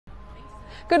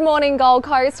Good morning, Gold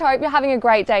Coast. Hope you're having a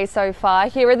great day so far.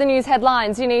 Here are the news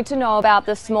headlines you need to know about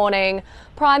this morning.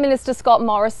 Prime Minister Scott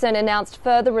Morrison announced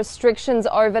further restrictions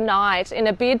overnight in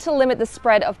a bid to limit the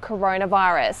spread of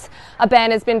coronavirus. A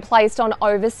ban has been placed on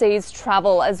overseas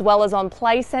travel as well as on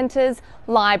play centres,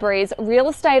 libraries, real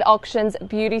estate auctions,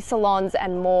 beauty salons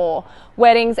and more.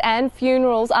 Weddings and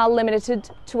funerals are limited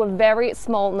to a very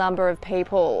small number of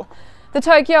people. The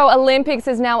Tokyo Olympics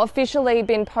has now officially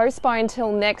been postponed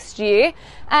till next year,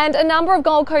 and a number of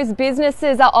Gold Coast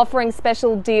businesses are offering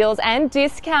special deals and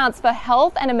discounts for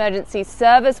health and emergency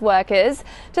service workers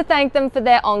to thank them for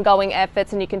their ongoing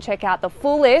efforts, and you can check out the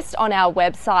full list on our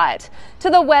website. To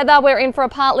the weather, we're in for a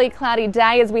partly cloudy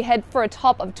day as we head for a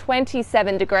top of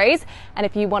 27 degrees, and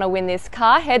if you want to win this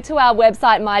car, head to our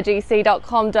website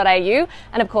mygc.com.au,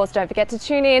 and of course don't forget to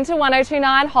tune in to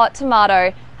 1029 Hot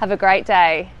Tomato. Have a great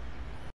day.